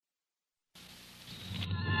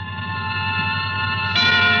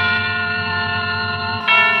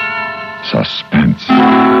Suspense.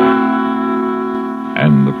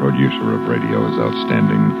 And the producer of radio's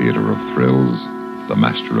outstanding theater of thrills, the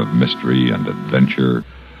master of mystery and adventure,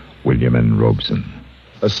 William N. Robson.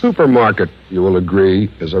 A supermarket, you will agree,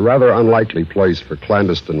 is a rather unlikely place for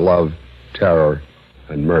clandestine love, terror,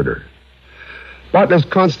 and murder. But as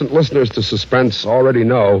constant listeners to Suspense already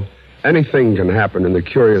know, anything can happen in the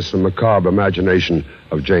curious and macabre imagination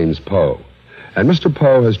of James Poe. And Mr.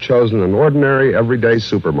 Poe has chosen an ordinary, everyday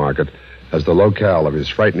supermarket as the locale of his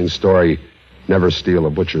frightening story, Never Steal a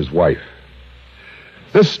Butcher's Wife.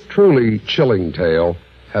 This truly chilling tale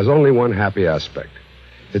has only one happy aspect.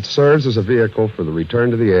 It serves as a vehicle for the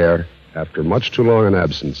return to the air, after much too long an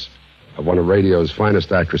absence, of one of radio's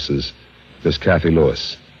finest actresses, Miss Cathy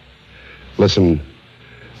Lewis. Listen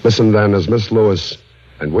then as Miss Lewis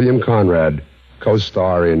and William Conrad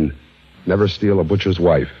co-star in Never Steal a Butcher's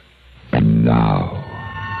Wife. And now,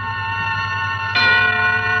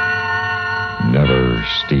 Never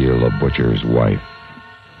Steal a Butcher's Wife,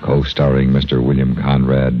 co-starring Mr. William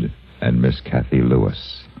Conrad and Miss Cathy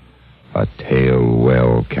Lewis. A tale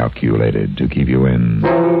well calculated to keep you in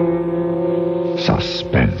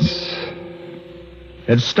suspense.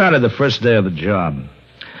 It started the first day of the job.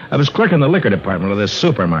 I was clerk in the liquor department of this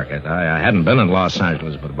supermarket. I hadn't been in Los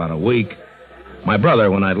Angeles but about a week. My brother,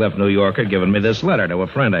 when I left New York, had given me this letter to a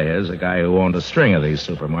friend of his, a guy who owned a string of these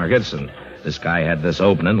supermarkets, and this guy had this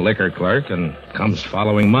opening, liquor clerk, and comes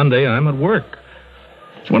following Monday, I'm at work.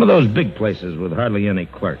 It's one of those big places with hardly any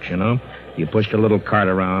clerks, you know. You pushed a little cart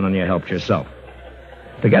around and you helped yourself.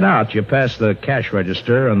 To get out, you passed the cash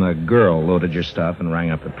register and the girl loaded your stuff and rang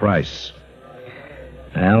up the price.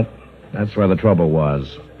 Well, that's where the trouble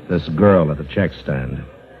was. This girl at the check stand.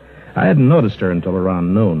 I hadn't noticed her until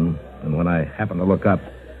around noon, and when I happened to look up,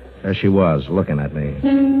 there she was, looking at me.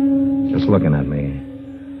 Just looking at me.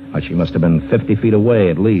 Well, she must have been 50 feet away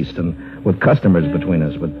at least, and with customers between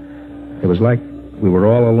us, but it was like we were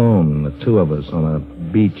all alone, the two of us, on a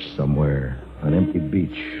beach somewhere, an empty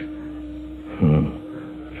beach.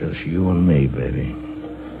 Just you and me, baby.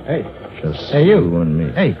 Hey. Just Hey, you. and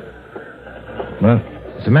me. Hey, What?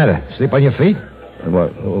 what's the matter? Sleep on your feet?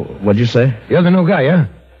 What'd you say? You're the new guy,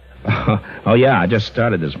 huh? Oh, yeah, I just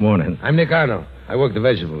started this morning. I'm Nick Arno. I work the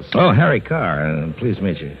vegetables. Oh, Harry Carr. Pleased to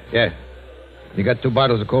meet you. Yeah. You got 2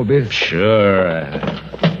 bottles of cold beer? Sure.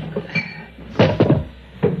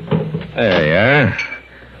 There you are.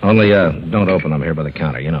 Only, don't open them here by the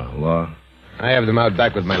counter. You know, law. I have them out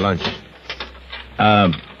back with my lunch.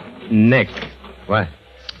 Nick. What?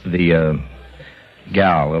 The,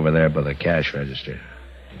 gal over there by the cash register.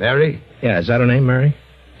 Mary? Yeah, is that her name, Mary?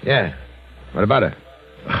 Yeah. What about her?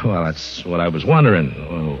 Well, that's what I was wondering.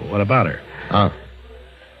 Well, what about her? Oh.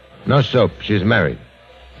 No soap. She's married.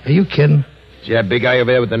 Are you kidding? See that big guy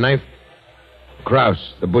over there with the knife?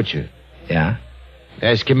 Kraus, the butcher. Yeah?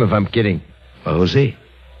 Ask him if I'm kidding. Well, who's he?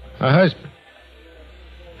 Her husband.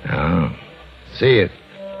 Oh. See it.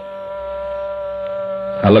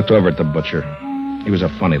 I looked over at the butcher. He was a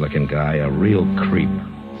funny-looking guy, a real creep.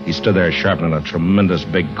 He stood there sharpening a tremendous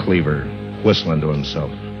big cleaver, whistling to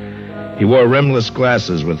himself. He wore rimless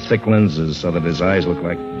glasses with thick lenses so that his eyes looked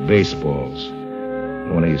like baseballs.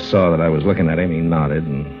 When he saw that I was looking at him, he nodded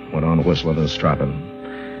and went on whistling and stropping.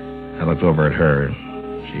 I looked over at her.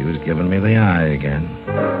 She was giving me the eye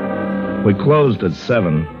again. We closed at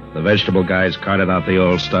 7. The vegetable guys carted out the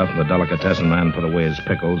old stuff, and the delicatessen man put away his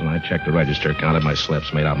pickles, and I checked the register, counted my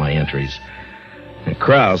slips, made out my entries. And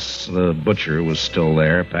Kraus, the butcher, was still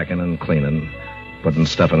there, packing and cleaning, putting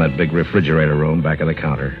stuff in that big refrigerator room back of the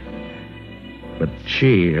counter. But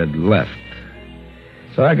she had left.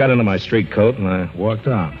 So I got into my street coat and I walked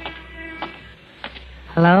out.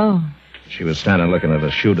 Hello? She was standing looking at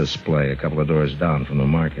a shoe display a couple of doors down from the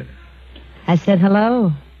market. I said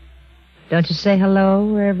hello. Don't you say hello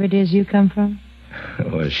wherever it is you come from?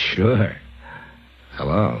 Well, sure.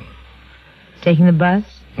 Hello. Taking the bus?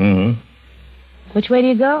 Mm-hmm. Which way do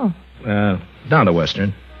you go? Down to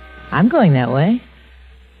Western. I'm going that way.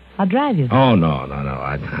 I'll drive you. Oh, no.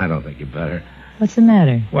 I don't think you better. What's the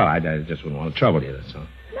matter? Well, I just wouldn't want to trouble you, that's all.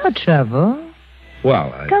 No trouble. Well,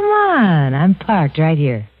 Come on. I'm parked right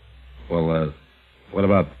here. Well, what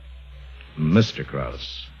about Mr.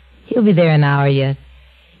 Kraus? He'll be there an hour yet.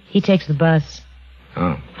 He takes the bus.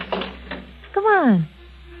 Oh. Come on.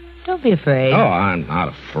 Don't be afraid. Oh, I'm not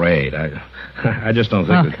afraid. I just don't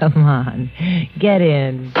think Oh, come on. Get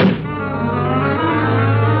in.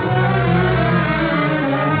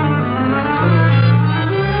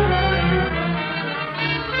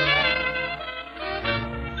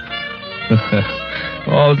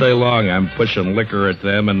 All day long I'm pushing liquor at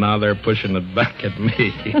them, and now they're pushing it back at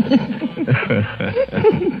me.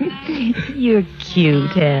 You're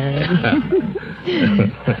cute, Ed.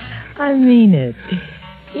 I mean it.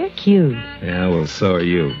 You're cute. Yeah, well, so are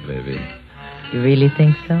you, baby. You really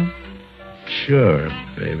think so? Sure,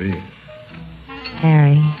 baby.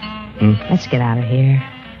 Harry, let's get out of here.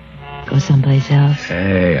 Go someplace else.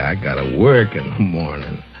 Hey, I gotta work in the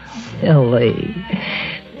morning. Silly.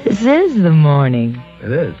 This is the morning.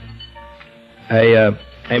 It is.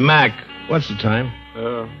 Hey, Mac, what's the time?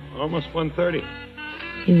 Almost 1:30.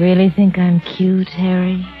 You really think I'm cute,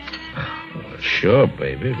 Harry? Well, sure,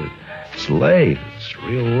 baby, but it's late. It's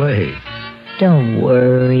real late. Don't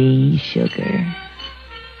worry, sugar.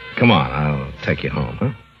 Come on, I'll take you home,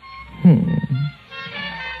 huh?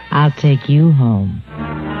 I'll take you home.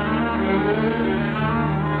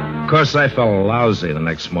 Of course, I felt lousy the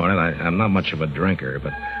next morning. I'm not much of a drinker,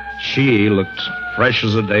 but she looked fresh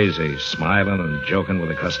as a daisy, smiling and joking with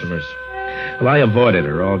the customers. Well, I avoided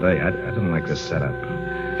her all day. I didn't like this setup.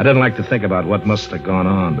 I didn't like to think about what must have gone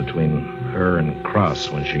on between her and Cross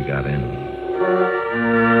when she got in.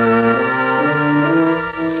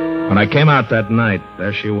 When I came out that night,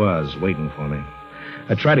 there she was, waiting for me.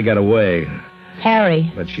 I tried to get away, Harry.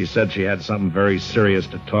 but she said she had something very serious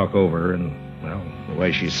to talk over, and, well, the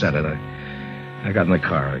way she said it, I got in the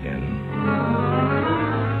car again.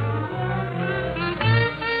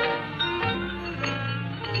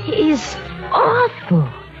 He's awful.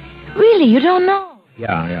 Really, you don't know.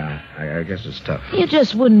 Yeah, I guess it's tough. You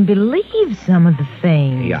just wouldn't believe some of the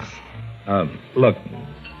things. Yeah. Look,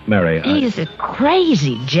 Mary, He's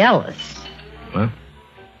crazy jealous. Huh?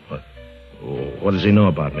 What does he know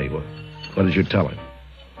about me? What did you tell him?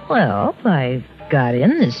 Well, I got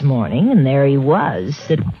in this morning, and there he was.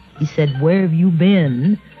 He said, "Where have you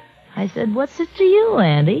been?" I said, "What's it to you,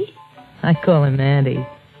 Andy?" I call him Andy.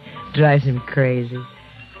 Drives him crazy.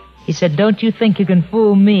 He said, "Don't you think you can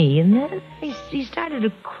fool me?" And then he started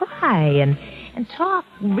to cry and talk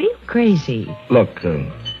real crazy. Look,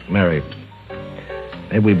 Mary,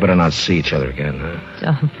 maybe we better not see each other again, huh?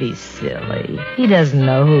 Don't be silly. He doesn't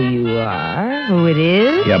know who you are, who it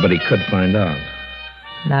is. Yeah, but he could find out.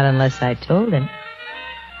 Not unless I told him.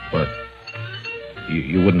 What?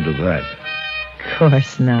 You wouldn't do that? Of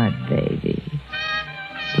course not, baby.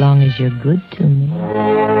 As long as you're good to me.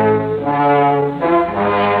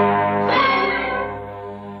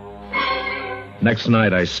 Next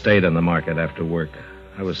night, I stayed in the market after work.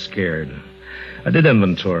 I was scared. I did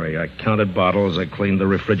inventory. I counted bottles. I cleaned the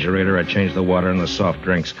refrigerator. I changed the water in the soft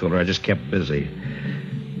drinks cooler. I just kept busy.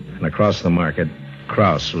 And across the market,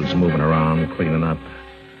 Krause was moving around, cleaning up.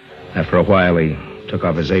 After a while, he took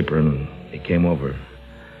off his apron. He came over.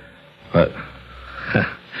 What?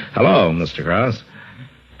 Hello, Mr. Krause.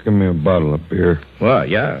 Give me a bottle of beer. Well,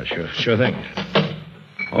 yeah, sure thing.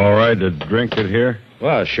 All right to drink it here?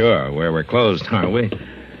 Well, sure. We're closed, aren't we?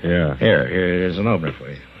 Yeah. Here's an opener for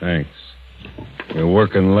you. Thanks. You're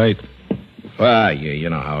working late? Well, you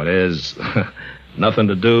know how it is. Nothing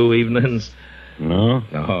to do evenings. No?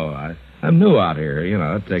 No, I'm new out here. You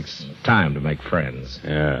know, it takes time to make friends.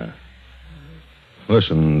 Yeah.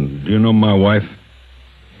 Listen, do you know my wife?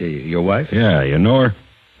 Your wife? Yeah, you know her?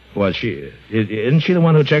 Well, isn't she the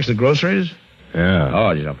one who checks the groceries? Yeah.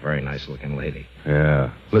 Oh, she's a very nice-looking lady. Yeah.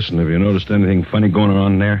 Listen, have you noticed anything funny going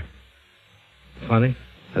on there? Funny?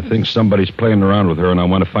 I think somebody's playing around with her, and I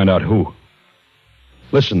want to find out who.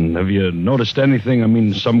 Listen, have you noticed anything? I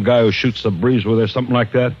mean, some guy who shoots the breeze with her, something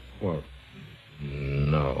like that? Well,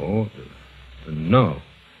 no. No.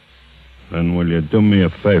 Then will you do me a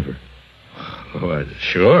favor? Well,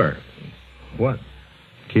 sure. What?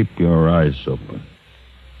 Keep your eyes open.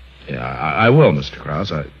 Yeah, I will, Mr.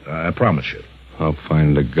 Krause. I promise you. I'll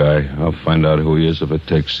find the guy. I'll find out who he is if it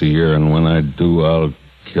takes a year, and when I do, I'll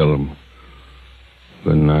kill him.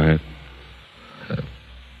 Good night.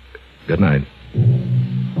 Good night.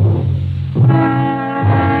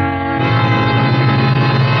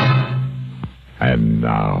 And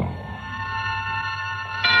now,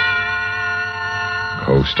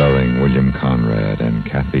 co-starring William Conrad and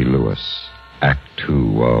Kathy Lewis, Act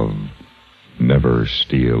 2 of Never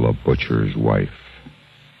Steal a Butcher's Wife.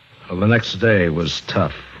 Well, the next day was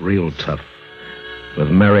tough, real tough. With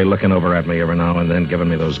Mary looking over at me every now and then, giving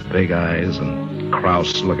me those big eyes, and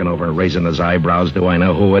Krause looking over and raising his eyebrows. Do I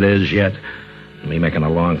know who it is yet? Me making a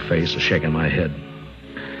long face and shaking my head.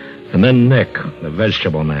 And then Nick, the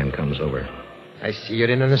vegetable man, comes over. I see you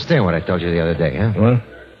didn't understand what I told you the other day, huh?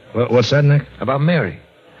 What? What's that, Nick? About Mary.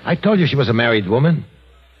 I told you she was a married woman.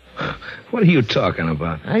 What are you talking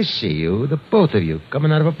about? I see you, the both of you,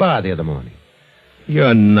 coming out of a bar the other morning.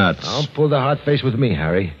 You're nuts. Don't pull the hot face with me,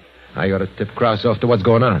 Harry. I ought to tip Krause off to what's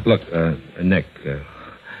going on. Look, Nick.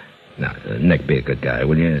 Nick, be a good guy,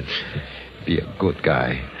 will you? Be a good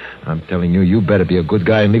guy. I'm telling you, you better be a good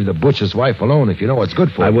guy and leave the butcher's wife alone if you know what's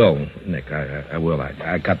good for you. I will, Nick. I will.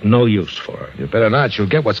 I got no use for her. You better not. She'll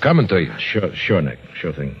get what's coming to you. Sure, Nick.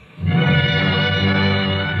 Sure thing.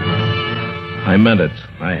 I meant it.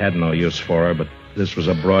 I had no use for her, but this was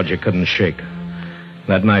a broad you couldn't shake.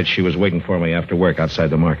 That night, she was waiting for me after work outside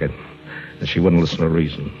the market, and she wouldn't listen to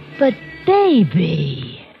reason. But,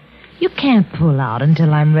 baby, you can't pull out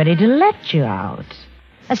until I'm ready to let you out.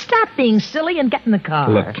 Now stop being silly and get in the car.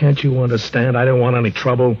 Look, can't you understand? I don't want any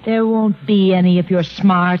trouble. There won't be any if you're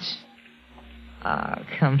smart. Oh,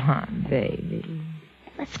 come on, baby.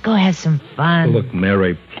 Let's go have some fun. Look,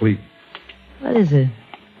 Mary, please. What is it?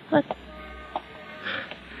 What?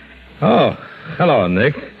 Oh, hello,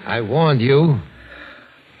 Nick. I warned you.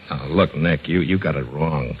 Oh, look, Nick, you got it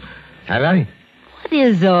wrong. Have I? What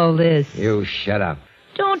is all this? You shut up.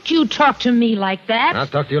 Don't you talk to me like that. I'll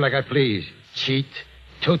talk to you like I please. Cheat.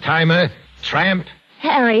 Two-timer. Tramp.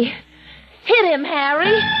 Harry. Hit him,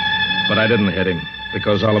 Harry. But I didn't hit him,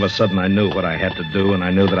 because all of a sudden I knew what I had to do, and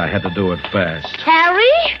I knew that I had to do it fast.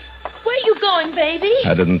 Harry? Where are you going, baby?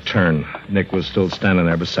 I didn't turn. Nick was still standing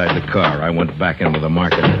there beside the car. I went back into the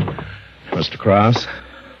market. Mr. Krause?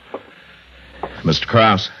 Mr.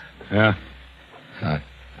 Krause? Yeah?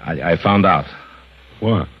 I found out.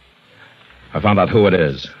 What? I found out who it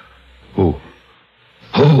is. Who?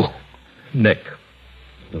 Who? Nick.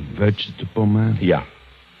 The vegetable man? Yeah.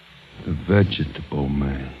 The vegetable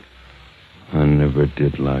man. I never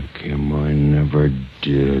did like him. I never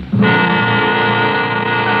did.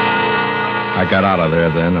 I got out of there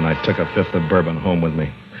then, and I took a fifth of bourbon home with me.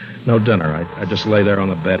 No dinner. I just lay there on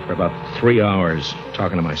the bed for about 3 hours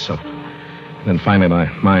talking to myself. Then finally my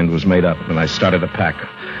mind was made up, and I started to pack.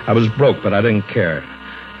 I was broke, but I didn't care.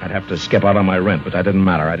 I'd have to skip out on my rent, but that didn't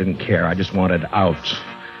matter. I didn't care. I just wanted out.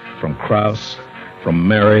 From Krause, from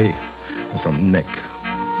Mary, and from Nick.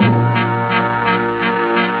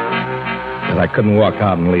 But I couldn't walk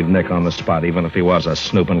out and leave Nick on the spot, even if he was a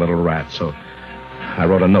snooping little rat. So I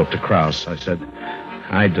wrote a note to Krause. I said,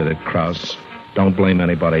 I did it, Krause. Don't blame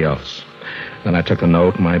anybody else. Then I took the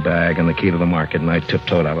note, my bag, and the key to the market, and I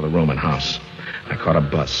tiptoed out of the room and house. I caught a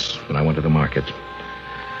bus, and I went to the market.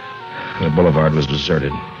 The boulevard was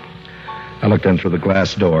deserted. I looked in through the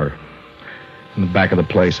glass door. In the back of the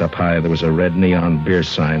place up high, there was a red neon beer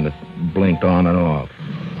sign that blinked on and off.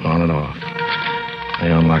 I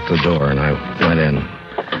unlocked the door, and I went in.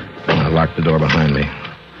 And I locked the door behind me.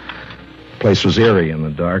 The place was eerie in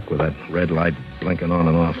the dark with that red light blinking on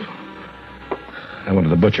and off. I went to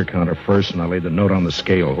the butcher counter first, and I laid the note on the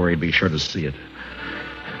scale where he'd be sure to see it.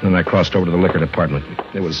 Then I crossed over to the liquor department.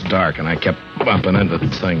 It was dark, and I kept bumping into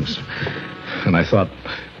things. And I thought,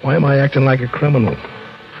 why am I acting like a criminal?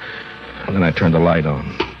 And then I turned the light on.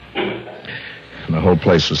 And the whole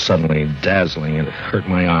place was suddenly dazzling, and it hurt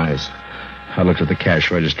my eyes. I looked at the cash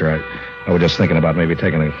register. I was just thinking about maybe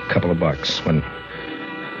taking a couple of bucks when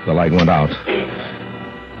the light went out.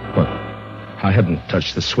 But I hadn't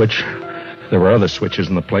touched the switch. There were other switches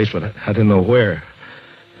in the place, but I didn't know where.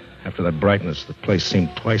 After that brightness, the place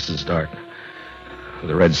seemed twice as dark.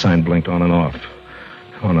 The red sign blinked on and off.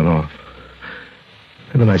 On and off.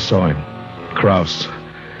 And then I saw him. Krause.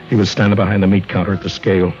 He was standing behind the meat counter at the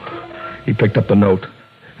scale. He picked up the note,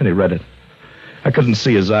 and he read it. I couldn't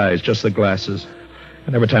see his eyes, just the glasses.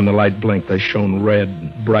 And every time the light blinked, they shone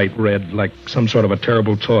red, bright red, like some sort of a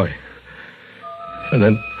terrible toy. And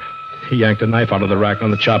then he yanked a knife out of the rack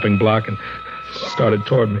on the chopping block and started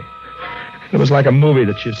toward me. It was like a movie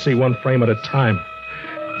that you'd see one frame at a time.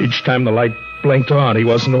 Each time the light blinked on, he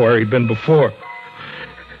wasn't where he'd been before.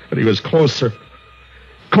 But he was closer.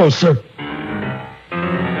 Closer.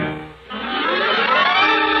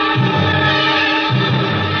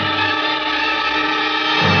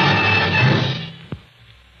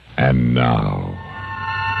 And now,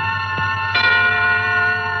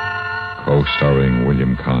 co-starring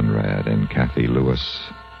William Conrad and Kathy Lewis,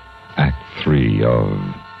 Act 3 of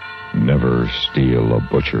Never Steal a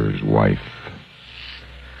Butcher's Wife.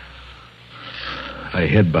 I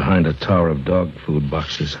hid behind a tower of dog food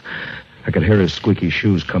boxes. I could hear his squeaky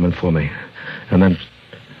shoes coming for me. And then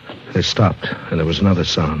they stopped, and there was another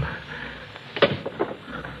sound.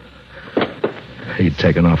 He'd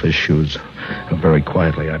taken off his shoes. Very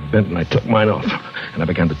quietly, I bent and I took mine off, and I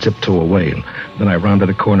began to tiptoe away. And then I rounded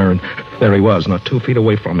a corner, and there he was, not 2 feet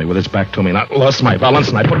away from me, with his back to me. And I lost my balance,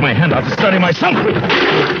 and I put my hand out to steady myself.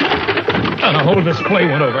 And a whole display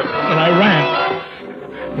went over, and I ran.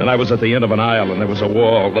 And I was at the end of an aisle, and there was a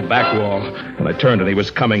wall, the back wall. And I turned, and he was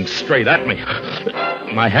coming straight at me.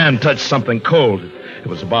 My hand touched something cold. It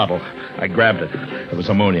was a bottle. I grabbed it. It was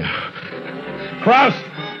ammonia. Krause!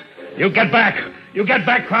 You get back! You get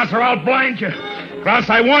back, Krause, or I'll blind you! Krause,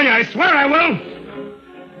 I warn you, I swear I will!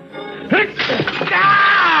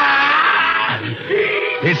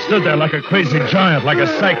 He stood there like a crazy giant, like a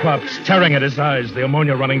cyclops, tearing at his eyes, the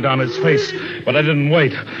ammonia running down his face. But I didn't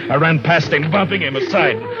wait. I ran past him, bumping him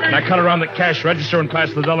aside. And I cut around the cash register and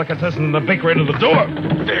past the delicatessen and the bakery into the door.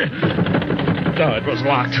 No, it was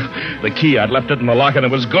locked. The key, I'd left it in the lock, and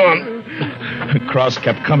it was gone. Krause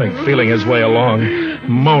kept coming, feeling his way along,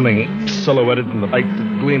 moaning, silhouetted in the light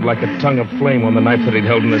that gleamed like a tongue of flame on the knife that he'd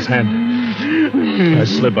held in his hand. I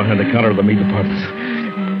slid behind the counter of the meat department.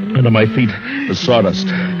 Under my feet, the sawdust.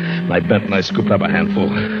 I bent and I scooped up a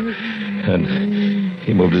handful. And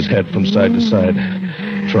he moved his head from side to side,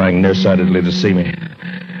 trying nearsightedly to see me.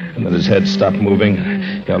 And then his head stopped moving,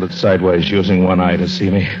 held it sideways, using one eye to see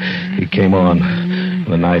me. He came on,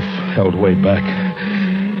 the knife held way back.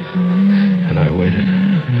 And I waited.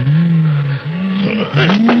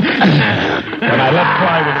 When I let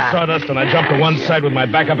fly with the sawdust, and I jumped to one side with my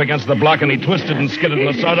back up against the block, and he twisted and skidded in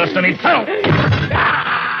the sawdust, and he fell.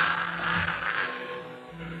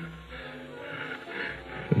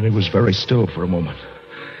 And it was very still for a moment.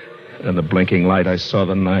 In the blinking light, I saw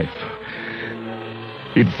the knife.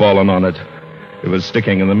 He'd fallen on it. It was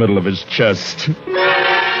sticking in the middle of his chest.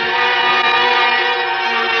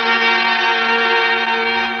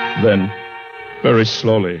 Then, very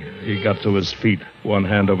slowly, he got to his feet, one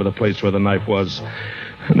hand over the place where the knife was.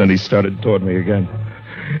 And then he started toward me again.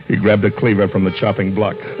 He grabbed a cleaver from the chopping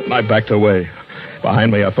block, and I backed away.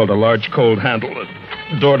 Behind me, I felt a large cold handle,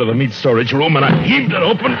 the door to the meat storage room, and I heaved it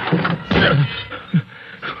open.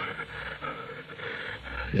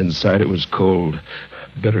 Inside, it was cold,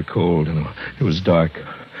 bitter cold, and it was dark.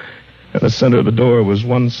 In the center of the door was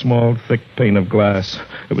one small, thick pane of glass.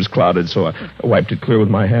 It was clouded, so I wiped it clear with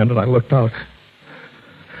my hand, and I looked out.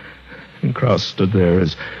 And Krause stood there,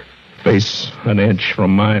 his face an inch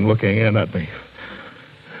from mine, looking in at me.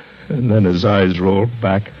 And then his eyes rolled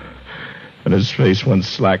back, and his face went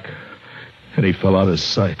slack, and he fell out of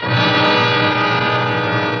sight.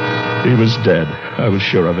 He was dead. I was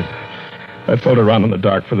sure of it. I felt around in the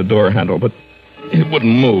dark for the door handle, but it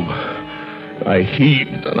wouldn't move. I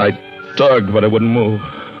heaved, and I dug, but it wouldn't move.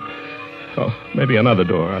 Oh, maybe another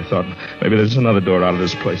door, I thought. Maybe there's another door out of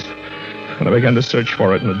this place. And I began to search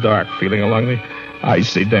for it in the dark, feeling along the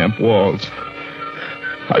icy, damp walls.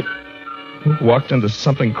 I walked into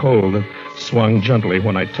something cold and swung gently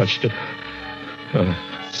when I touched it. A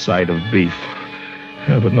side of beef.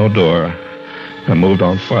 But no door. I moved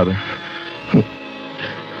on farther.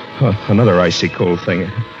 Another icy cold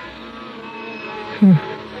thing.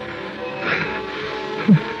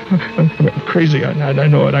 I'm crazy. I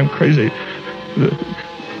know it. I'm crazy.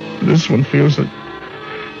 This one feels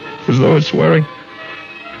as though it's wearing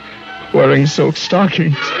silk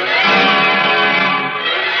stockings.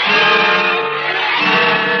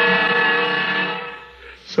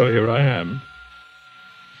 So here I am.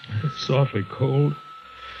 It's awfully cold.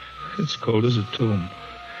 It's cold as a tomb.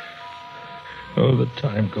 Oh, the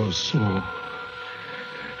time goes slow.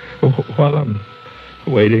 While I'm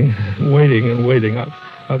waiting,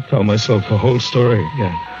 I'll tell myself the whole story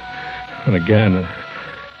again and again.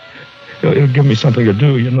 It'll give me something to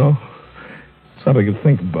do, you know, something to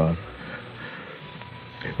think about.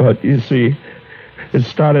 But you see, it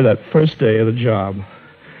started that first day of the job.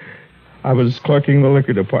 I was clerking the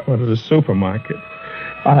liquor department at a supermarket.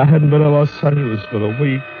 I hadn't been in Los Angeles for a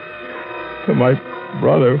week. And my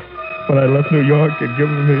brother, when I left New York, had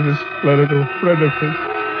given me this letter to a friend of his,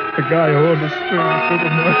 the guy who owned a string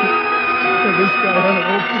supermarket. And this guy had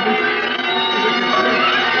opened it.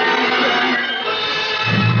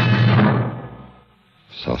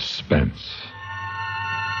 Suspense,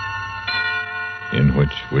 in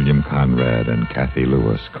which William Conrad and Cathy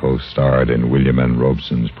Lewis co-starred in William N.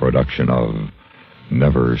 Robeson's production of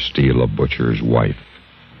Never Steal a Butcher's Wife,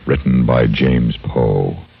 written by James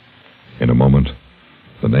Poe. In a moment,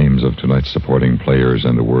 the names of tonight's supporting players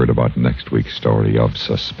and a word about next week's story of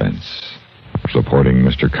Suspense. Supporting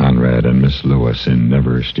Mr. Conrad and Miss Lewis in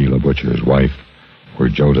Never Steal a Butcher's Wife were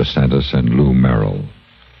Joe DeSantis and Lou Merrill.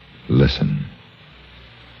 Listen.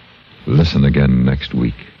 Listen again next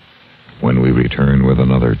week when we return with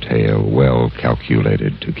another tale well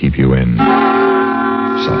calculated to keep you in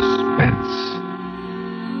suspense.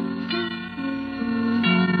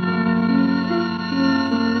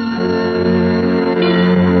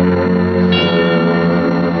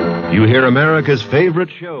 You hear America's favorite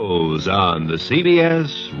shows on the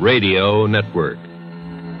CBS Radio Network.